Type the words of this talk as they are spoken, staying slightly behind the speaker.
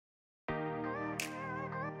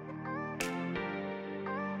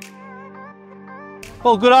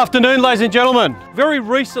Well, good afternoon, ladies and gentlemen. Very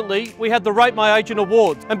recently, we had the Rate My Agent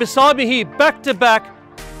Awards. And beside me here, back to back,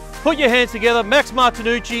 put your hands together, Max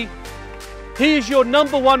Martinucci. He is your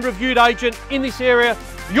 #1 reviewed agent in this area,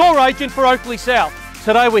 your agent for Oakleigh South.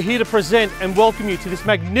 Today, we're here to present and welcome you to this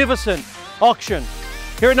magnificent auction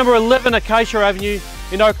here at number 11 Acacia Avenue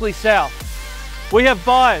in Oakleigh South. We have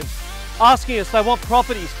buyers asking us they want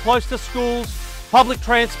properties close to schools, public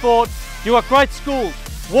transport. You got great schools,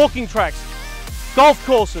 walking tracks, golf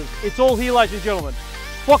courses. It's all here, ladies and gentlemen.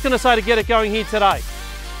 What can I say to get it going here today?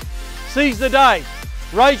 Seize the day.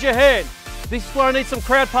 Raise your hand. This is where I need some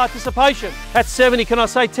crowd participation. At 70, can I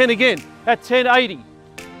say 10 again? At 10, 80.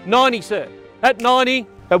 90, sir. At 90.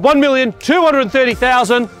 At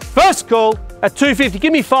 1,230,000. First call at 250.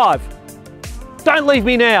 Give me 5. Don't leave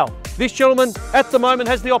me now. This gentleman at the moment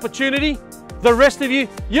has the opportunity. The rest of you,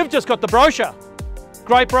 you've just got the brochure.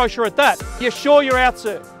 Great brochure at that. You're sure you're out,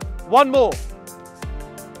 sir? One more.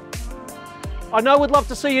 I know we'd love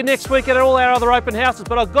to see you next week at all our other open houses,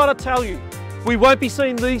 but I've got to tell you, we won't be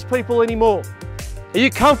seeing these people anymore. Are you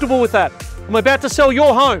comfortable with that? I'm about to sell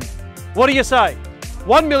your home. What do you say?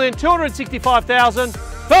 1,265,000.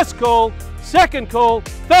 First call, second call,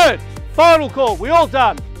 third, final call. We all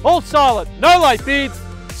done, all silent, no late bids.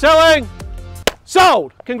 Selling,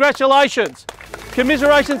 sold. Congratulations.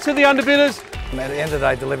 Commiserations to the underbidders. At the end of the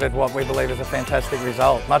day, delivered what we believe is a fantastic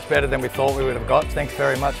result. Much better than we thought we would have got. Thanks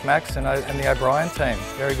very much, Max and the O'Brien team.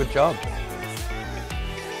 Very good job.